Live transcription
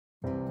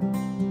Hey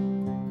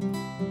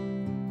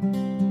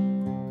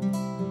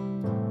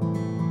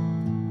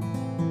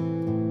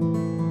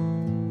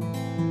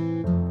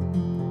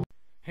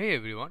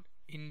everyone,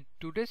 in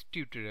today's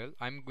tutorial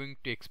I'm going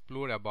to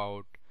explore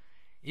about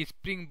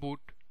Spring Boot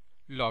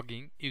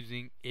logging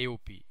using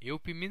AOP.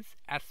 AOP means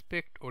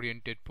aspect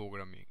oriented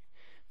programming.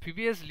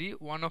 Previously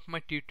one of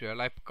my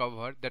tutorial I've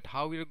covered that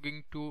how we are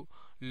going to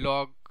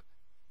log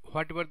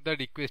whatever the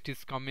request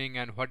is coming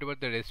and whatever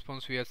the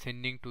response we are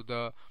sending to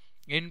the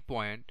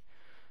endpoint,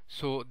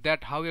 so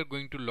that how we are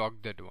going to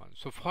log that one.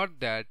 So for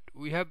that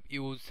we have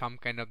used some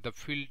kind of the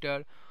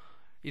filter.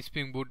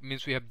 Spring Boot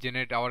means we have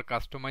generated our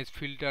customized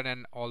filter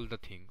and all the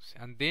things,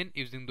 and then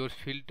using those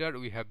filter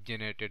we have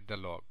generated the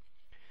log.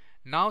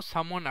 Now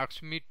someone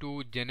asked me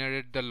to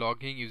generate the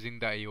logging using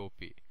the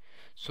AOP,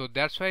 so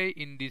that's why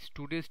in this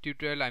today's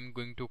tutorial I'm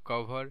going to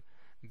cover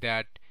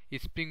that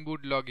Spring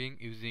Boot logging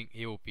using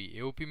AOP.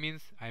 AOP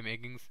means I'm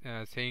again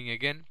saying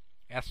again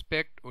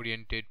aspect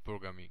oriented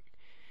programming.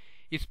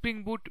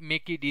 Spring Boot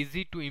make it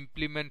easy to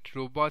implement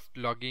robust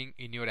logging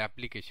in your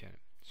application.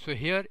 So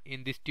here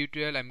in this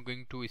tutorial I'm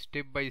going to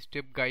step by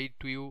step guide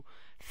to you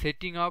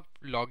setting up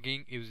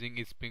logging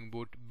using Spring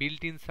Boot,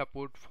 built-in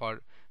support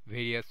for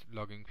various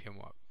logging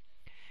framework.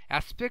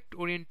 Aspect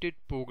oriented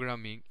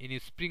programming in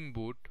Spring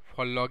Boot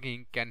for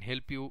logging can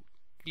help you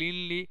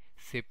cleanly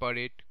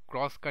separate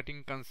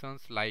cross-cutting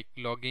concerns like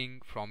logging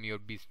from your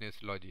business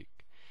logic.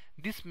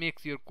 This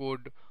makes your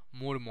code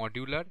more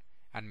modular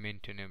and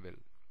maintainable.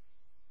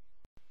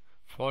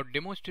 For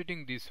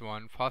demonstrating this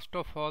one, first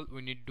of all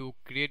we need to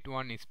create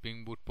one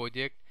Spring Boot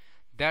project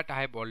that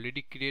I have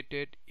already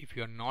created. If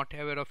you are not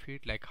aware of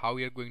it, like how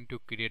we are going to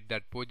create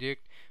that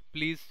project,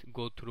 please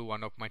go through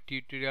one of my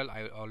tutorial.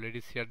 I already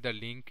shared the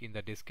link in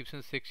the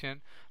description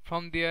section.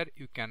 From there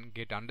you can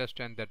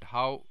understand that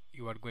how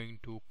you are going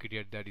to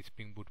create that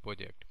Spring Boot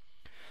project.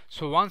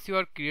 So once you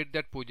are create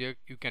that project,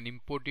 you can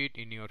import it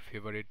in your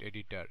favorite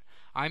editor.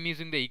 I am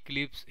using the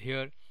Eclipse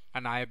here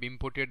and I have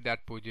imported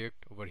that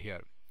project over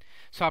here.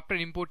 So after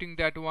importing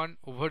that one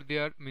over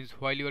there, means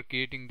while you are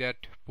creating that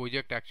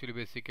project actually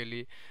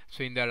basically,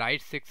 so in the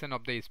right section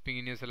of the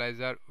Spring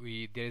Initializer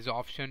there is an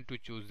option to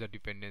choose the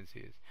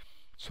dependencies.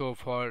 So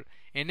for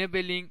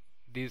enabling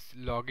this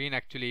login,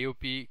 actually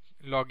AOP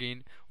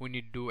login, we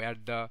need to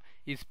add the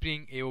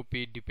Spring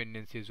AOP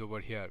dependencies over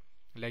here,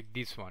 like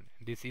this one,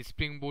 this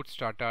Spring Boot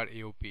starter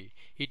AOP.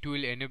 It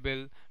will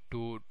enable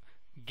to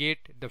get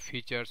the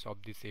features of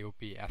this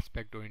AOP,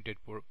 aspect oriented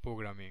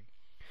programming.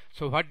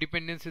 So what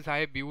dependencies I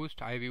have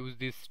used? I have used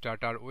this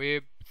starter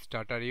web,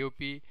 starter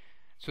AOP.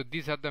 So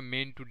these are the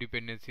main two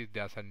dependencies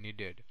that are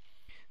needed.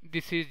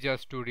 This is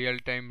just to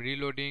real-time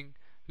reloading,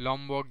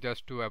 Lombok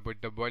just to avoid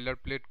the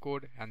boilerplate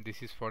code, and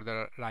this is for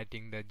the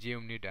writing the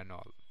JUnit and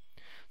all.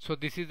 So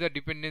this is the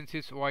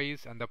dependencies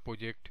wise and the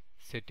project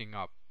setting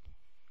up.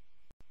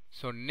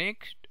 So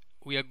next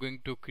we are going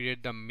to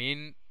create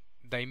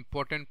the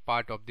important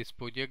part of this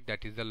project,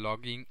 that is the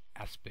logging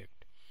aspect.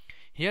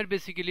 Here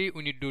basically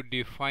we need to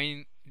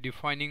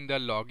defining the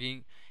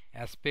logging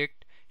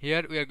aspect.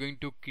 Here we are going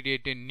to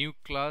create a new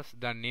class.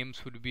 The name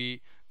should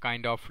be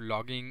kind of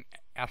logging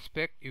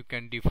aspect. You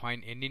can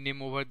define any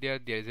name over there.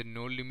 There is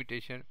no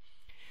limitation.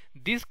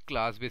 This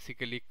class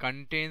basically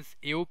contains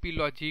AOP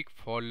logic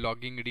for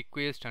logging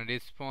request and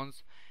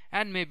response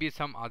and maybe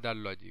some other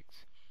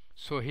logics.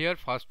 So here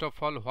first of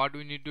all what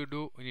we need to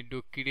do, we need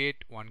to create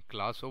one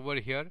class over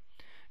here.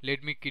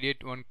 Let me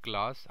create one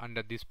class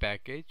under this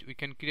package. We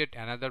can create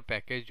another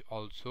package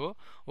also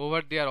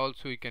over there,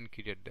 also we can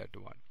create that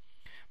one,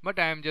 but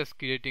I am just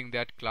creating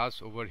that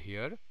class over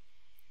here.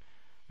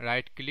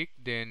 Right click,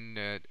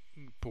 then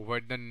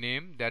provide the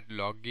name, that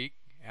logging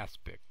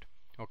aspect.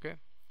 Okay,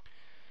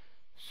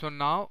 so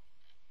now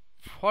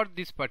for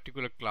this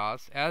particular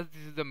class, as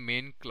this is the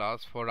main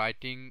class for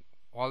writing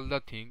all the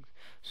things,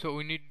 so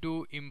we need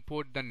to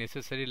import the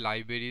necessary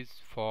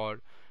libraries for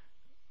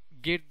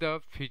get the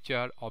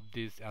feature of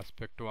this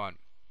aspect one.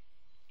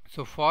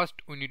 So first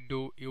we need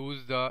to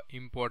use the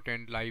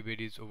important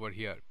libraries over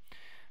here.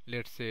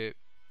 Let's say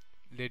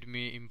let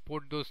me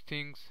import those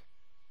things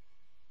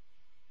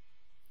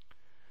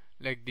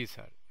like this.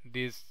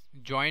 This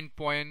join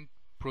point,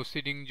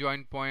 proceeding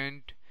join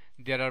point,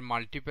 there are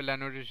multiple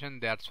annotation,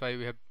 that's why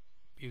we have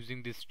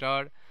using this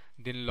star.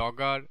 Then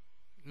logger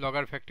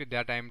factory,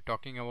 that I am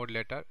talking about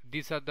later.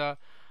 These are the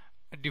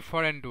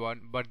different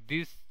one, but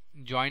this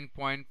join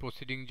point,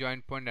 proceeding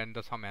join point, and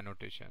the some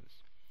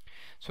annotations.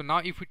 So now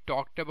if we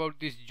talked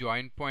about this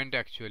join point,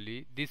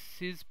 actually this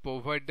is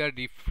provide the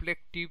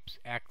reflective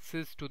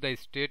access to the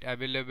state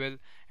available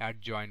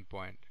at join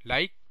point,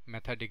 like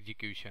method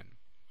execution.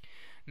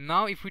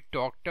 Now if we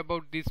talked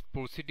about this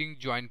proceeding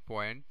join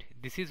point,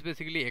 this is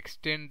basically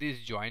extend this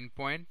join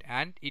point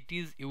and it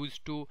is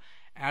used to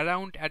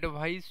around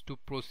advice to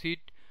proceed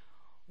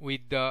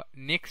with the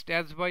next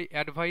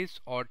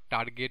advice or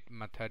target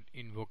method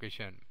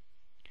invocation.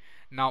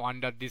 Now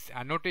under this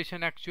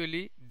annotation,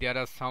 actually there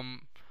are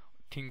some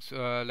things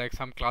like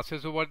some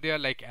classes over there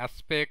like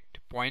aspect,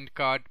 point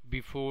cut,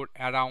 before,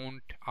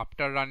 around,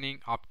 after running,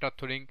 after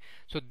throwing.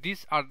 So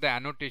these are the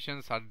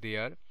annotations are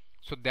there,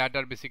 so that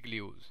are basically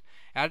used.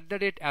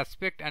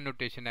 @aspect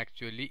annotation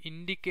actually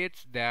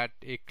indicates that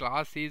a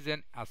class is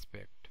an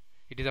aspect.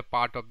 It is a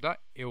part of the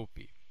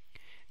AOP.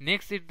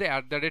 Next is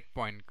the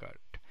 @point cut.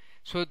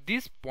 So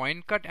this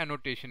point cut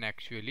annotation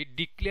actually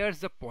declares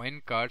the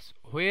point cuts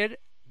where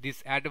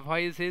these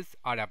advices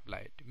are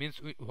applied. Means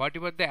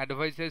whatever the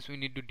advices we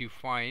need to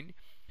define,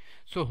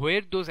 so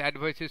where those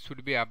advices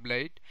should be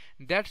applied,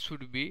 that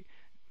should be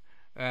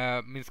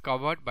means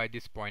covered by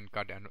this point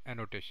cut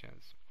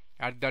annotations.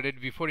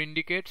 @before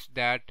indicates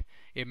that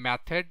a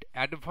method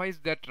advice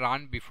that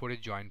run before a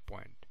join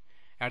point.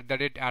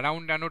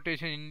 @around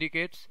annotation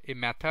indicates a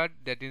method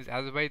that is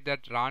advice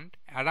that run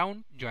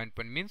around join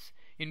point, means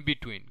in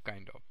between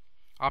kind of.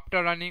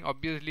 After running,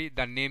 obviously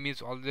the name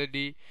is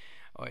already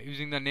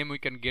using the name we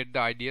can get the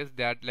ideas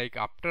that like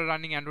after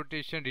running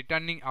annotation,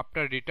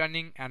 after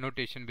returning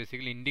annotation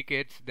basically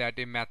indicates that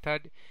a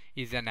method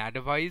is an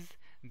advice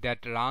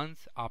that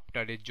runs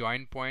after a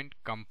join point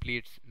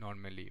completes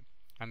normally.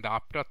 And the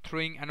after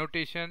throwing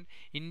annotation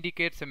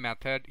indicates a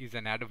method is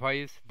an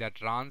advice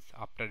that runs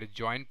after a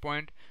join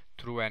point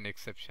through an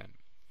exception.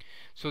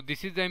 So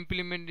this is the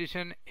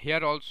implementation.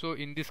 Here also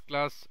in this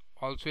class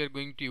also we are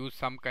going to use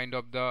some kind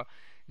of the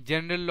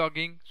general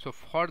logging. So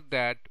for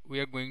that we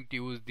are going to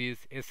use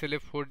this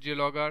SLF4J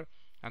logger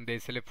and the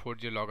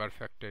SLF4J logger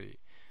factory.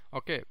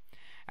 Okay,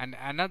 and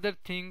another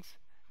things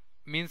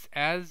means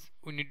as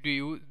we need to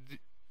use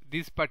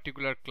this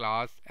particular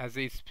class as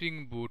a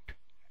Spring Boot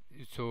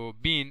so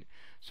bean,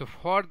 so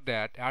for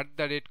that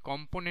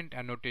 @component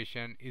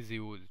annotation is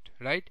used,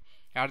 right?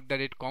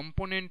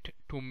 @component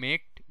to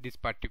make this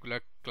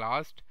particular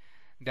class,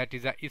 that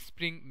is a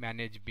Spring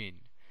manage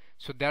bean.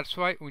 So that's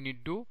why we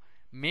need to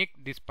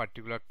make this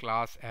particular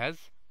class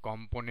as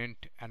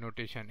component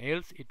annotation,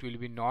 else it will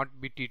be not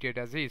be treated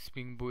as a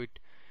Spring Boot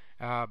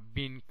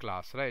bean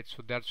class, right?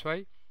 So that's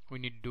why we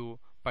need to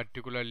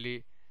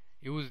particularly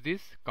use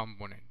this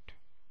component.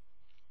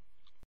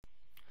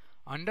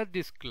 Under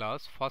this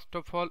class, first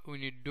of all we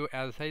need to,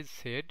 as I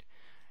said,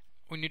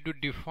 we need to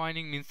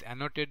defining means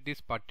annotate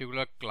this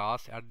particular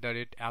class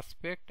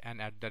 @aspect and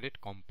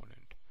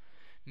 @component.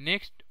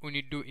 Next we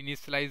need to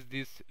initialize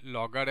this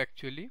logger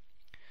actually.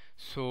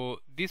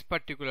 So this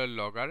particular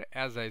logger,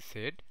 as I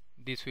said,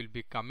 this will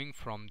be coming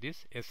from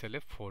this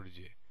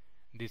SLF4J,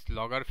 this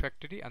logger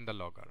factory and the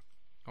logger.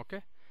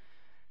 Okay,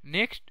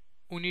 next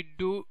we need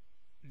to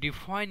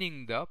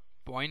defining the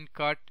point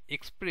cut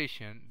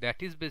expression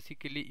that is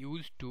basically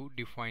used to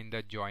define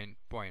the join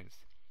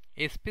points,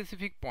 a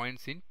specific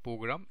points in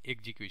program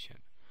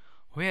execution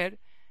where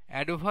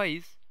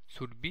advice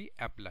should be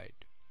applied.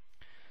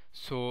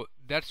 So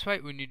that's why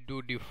we need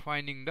to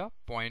defining the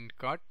point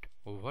cut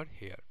over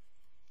here.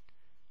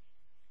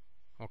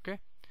 Okay,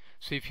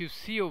 so if you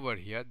see over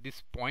here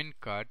this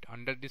point cut,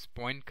 under this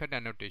point cut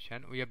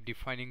annotation we are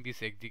defining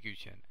this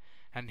execution,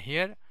 and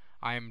here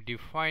I am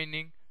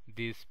defining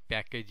this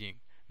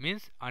packaging,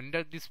 means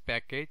under this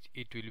package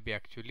it will be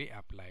actually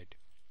applied,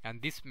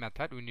 and this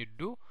method we need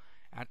to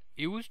and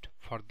used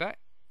for the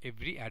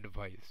every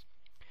advice.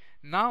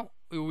 Now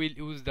we will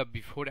use the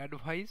before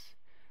advice,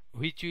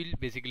 which will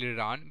basically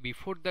run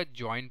before the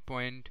join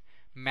point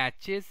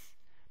match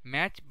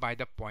by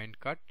the point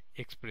cut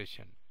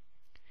expression.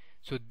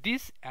 So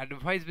this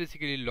advice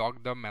basically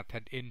log the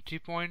method entry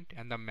point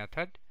and the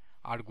method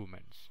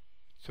arguments.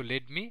 So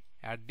let me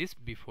add this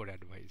before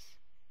advice.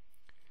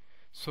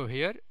 So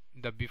here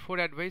the before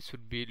advice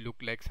should be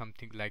look like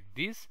something like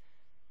this.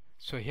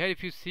 So here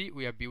if you see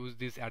we have used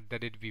this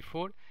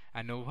 @before,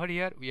 and over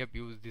here we have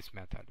used this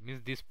method,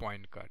 means this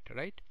point cut,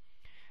 right?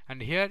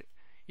 And here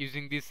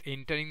using this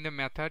entering the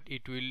method,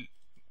 it will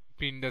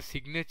print the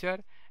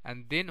signature,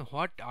 and then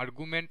what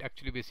argument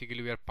actually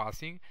basically we are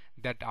passing,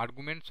 that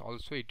arguments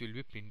also it will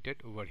be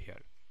printed over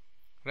here,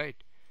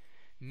 right?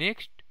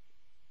 Next,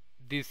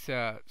 this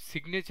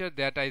signature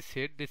that I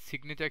said, this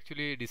signature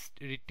actually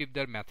retrieve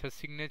the method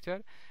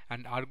signature,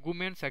 and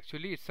arguments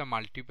actually it's a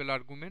multiple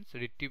arguments,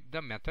 retrieve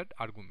the method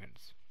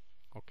arguments.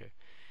 Okay,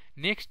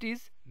 next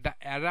is the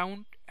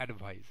around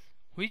advice,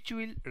 which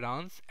will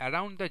runs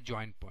around the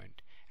join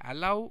point,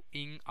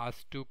 allowing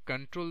us to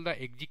control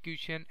the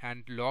execution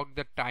and log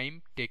the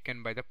time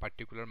taken by the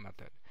particular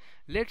method.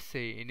 Let's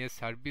say in a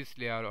service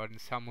layer or in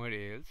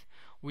somewhere else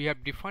we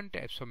have different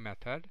types of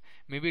method.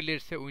 Maybe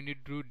let's say we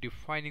need to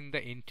defining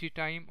the entry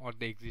time or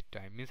the exit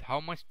time, means how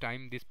much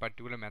time this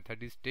particular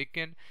method is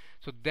taken.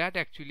 So that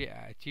actually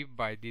achieved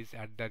by this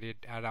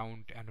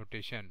 @around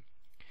annotation.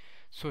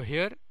 So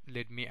here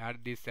let me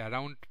add this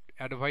around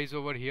advice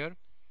over here.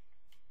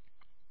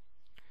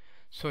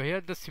 So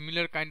here the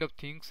similar kind of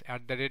things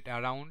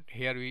 @around,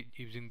 here we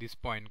using this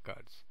point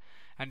cards,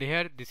 and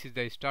here this is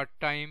the start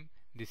time,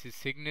 this is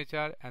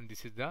signature, and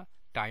this is the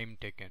time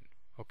taken.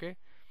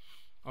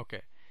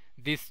 Okay,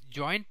 this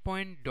join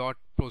point dot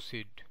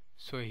proceed.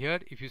 So here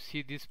if you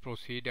see this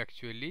proceed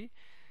actually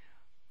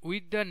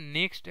with the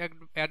next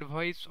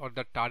advice or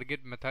the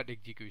target method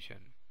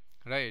execution.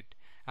 right?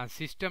 And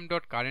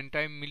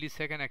system.currentTime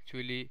millisecond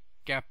actually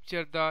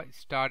capture the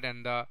start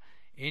and the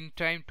end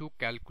time to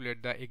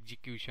calculate the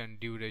execution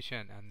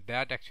duration, and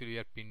that actually we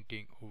are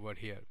printing over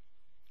here.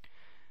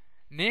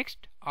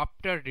 Next,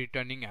 after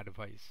returning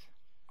advice.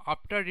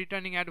 After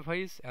returning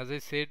advice, as I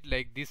said,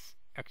 like this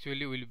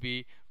actually will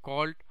be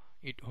called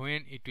it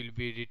when it will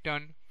be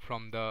returned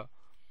from the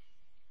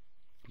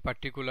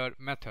particular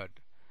method.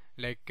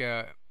 Like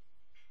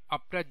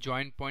after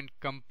join point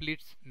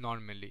completes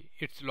normally,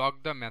 it's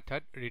log the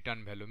method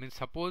return value. Means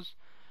suppose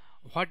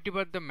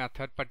whatever the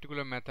method,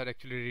 particular method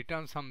actually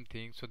return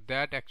something, so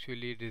that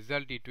actually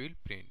result it will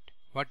print.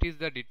 What is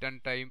the return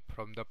time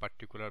from the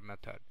particular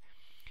method?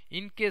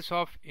 In case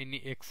of any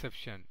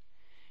exception,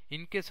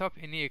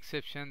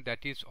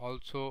 that is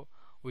also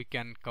we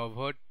can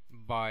cover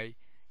by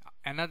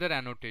another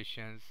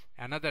annotations,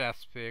 another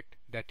aspect,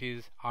 that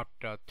is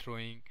after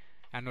throwing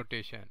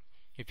annotation.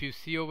 If you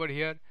see over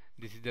here,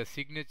 this is the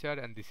signature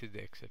and this is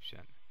the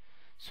exception.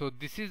 So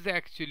this is the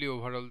actually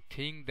overall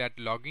thing that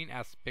login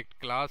aspect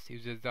class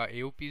uses the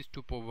AOPs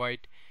to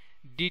provide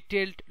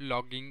detailed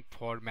logging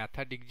for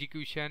method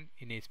execution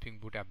in a Spring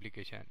Boot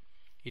application.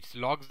 It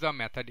logs the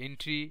method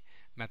entry,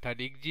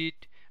 method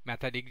exit,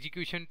 method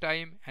execution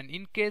time, and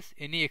in case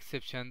any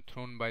exception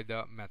thrown by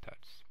the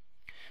methods.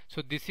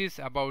 So this is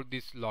about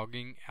this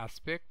logging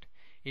aspect.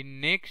 In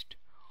next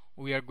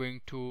we are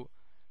going to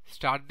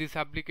start this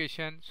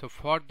application. So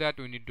for that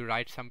we need to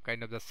write some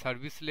kind of the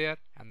service layer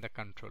and the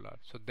controller.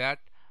 So that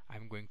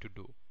I'm going to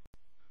do.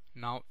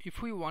 Now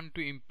if we want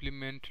to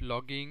implement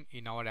logging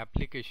in our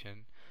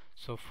application,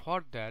 so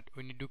for that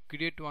we need to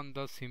create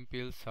the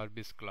simple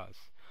service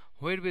class,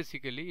 where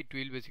basically it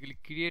will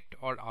create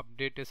or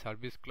update a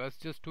service class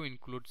just to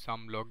include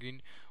some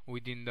login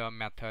within the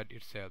method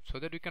itself, so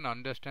that we can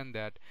understand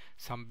that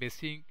some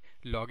basic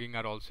logging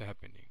are also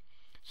happening.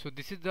 So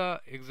this is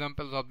the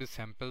examples of the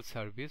sample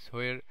service,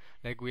 where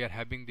like we are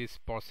having this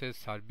process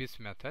service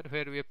method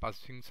where we are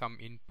passing some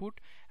input,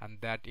 and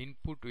that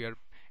input we are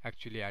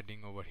actually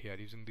adding over here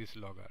using this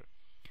logger,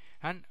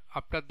 and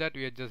after that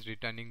we are just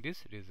returning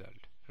this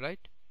result,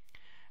 right?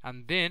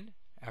 And then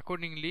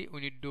accordingly we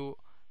need to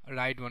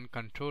write one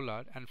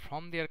controller, and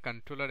from their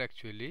controller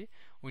actually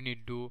we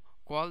need to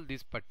call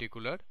this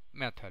particular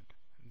method,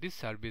 this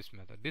service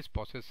method, this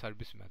process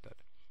service method,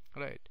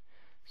 right?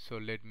 So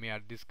let me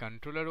add this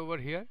controller over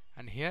here,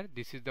 and here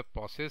this is the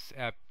process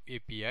app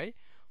API,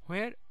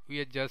 where we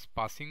are just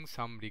passing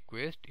some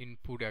request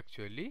input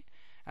actually,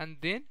 and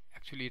then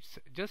actually it's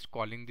just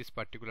calling this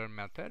particular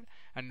method,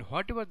 and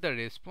whatever the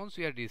response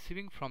we are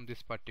receiving from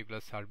this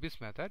particular service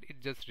method,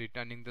 it's just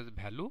returning the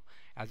value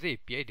as a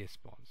API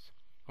response.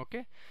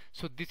 Okay,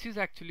 so this is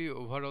actually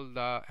overall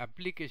the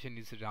application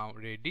is now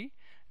ready.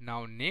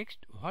 Now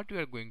next what we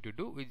are going to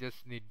do, we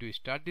just need to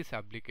start this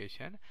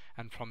application,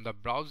 and from the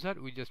browser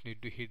we just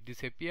need to hit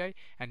this API,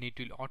 and it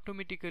will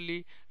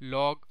automatically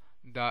log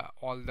the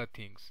all the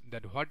things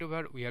that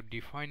whatever we are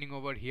defining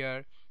over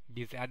here,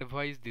 this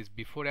advice, this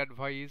before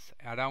advice,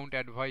 around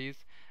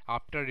advice,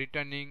 after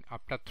returning,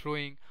 after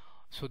throwing.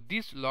 So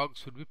this log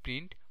should be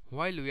print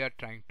while we are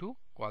trying to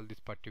call this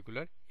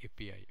particular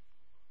API.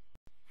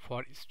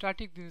 For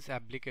starting this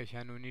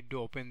application, we need to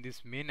open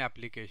this main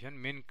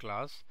application, main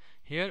class.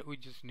 Here we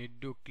just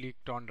need to click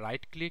on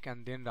right click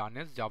and then run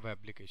as Java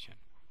application.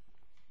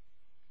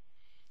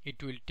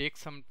 It will take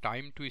some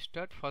time to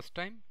start first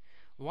time.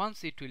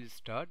 Once it will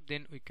start,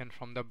 then we can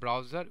from the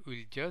browser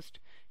we'll just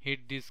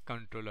hit this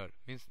controller,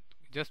 means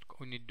just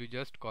we need to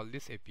just call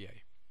this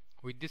API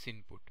with this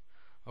input.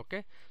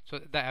 Okay, so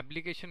the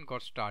application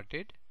got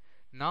started.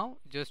 Now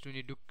just we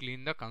need to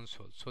clean the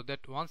console, so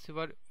that once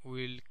ever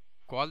we'll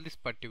call this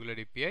particular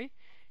API,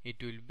 it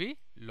will be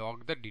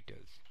log the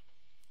details.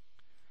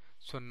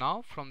 So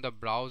now from the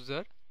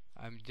browser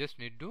I just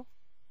need to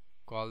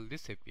call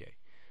this API.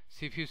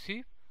 So if you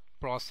see,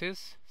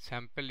 process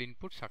sample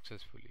input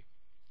successfully.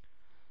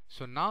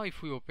 So now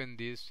if we open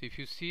this, if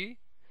you see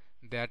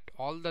that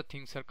all the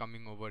things are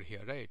coming over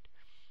here, right?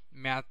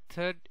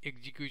 Method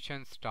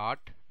execution start,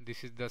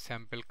 this is the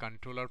sample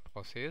controller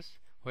process,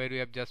 where we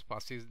have just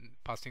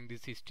passing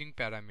this string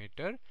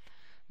parameter,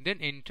 then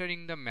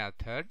entering the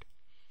method,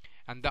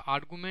 and the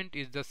argument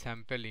is the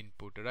sample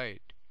input,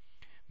 right?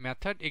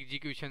 Method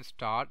execution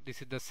start,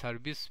 this is the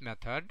service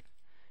method.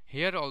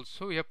 Here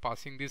also we are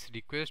passing this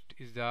request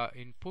is the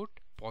input,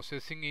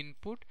 processing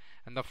input,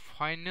 and the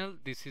final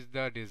this is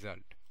the result.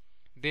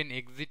 Then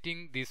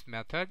exiting this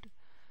method,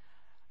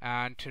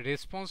 and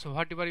response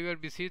whatever you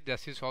have received,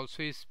 this is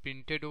also is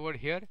printed over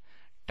here.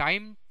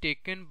 Time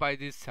taken by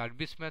this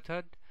service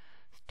method,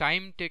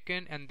 time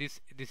taken, and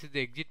this is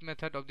the exit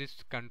method of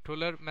this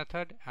controller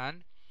method,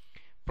 and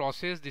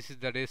process, this is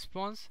the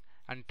response,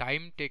 and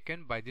time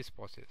taken by this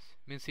process,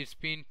 means it's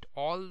print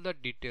all the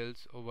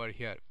details over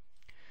here.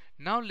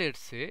 Now let's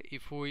say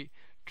if we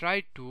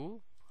try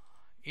to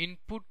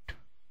input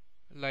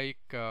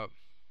like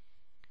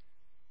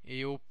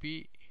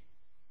AOP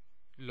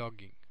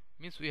logging,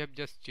 means we have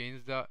just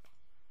changed the,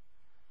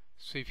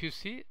 so if you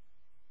see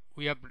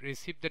we have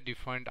received the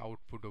different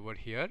output over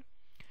here.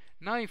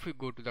 Now if we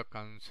go to the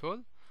console,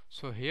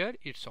 so here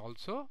it's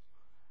also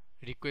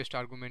request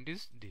argument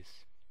is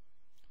this.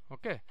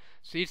 Okay,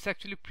 so it's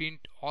actually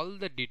print all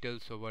the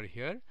details over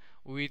here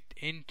with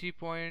entry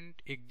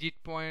point, exit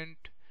point,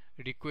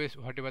 request,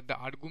 whatever the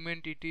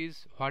argument it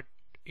is, what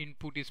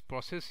input is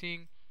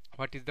processing,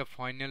 what is the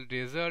final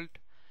result,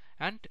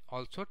 and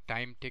also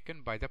time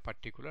taken by the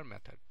particular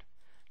method.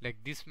 Like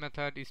this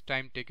method is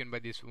time taken by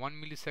this 1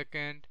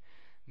 millisecond,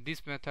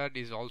 this method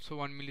is also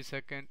 1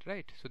 millisecond,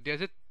 right? So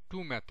there's a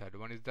two method,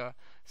 one is the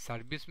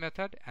service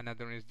method,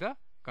 another one is the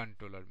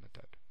controller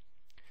method.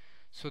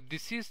 So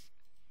this is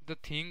the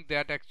thing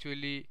that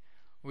actually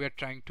we are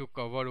trying to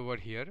cover over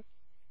here.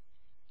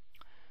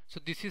 So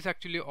this is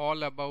actually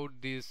all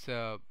about this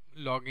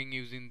logging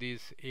using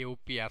this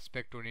AOP,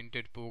 aspect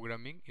oriented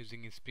programming,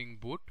 using Spring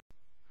Boot.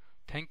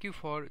 Thank you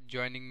for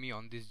joining me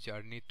on this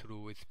journey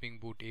through Spring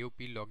Boot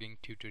AOP logging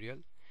tutorial.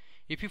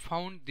 If you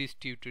found this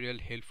tutorial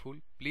helpful,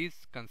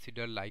 please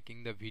consider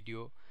liking the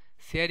video,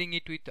 sharing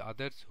it with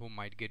others who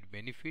might get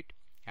benefit,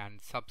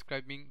 and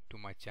subscribing to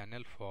my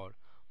channel for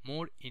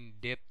more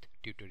in-depth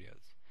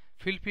tutorials.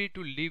 Feel free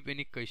to leave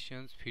any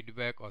questions,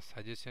 feedback or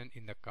suggestion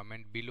in the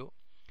comment below.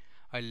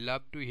 I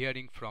love to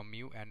hearing from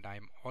you, and I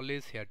am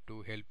always here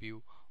to help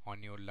you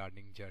on your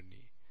learning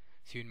journey.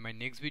 See you in my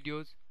next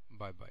videos.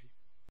 Bye bye.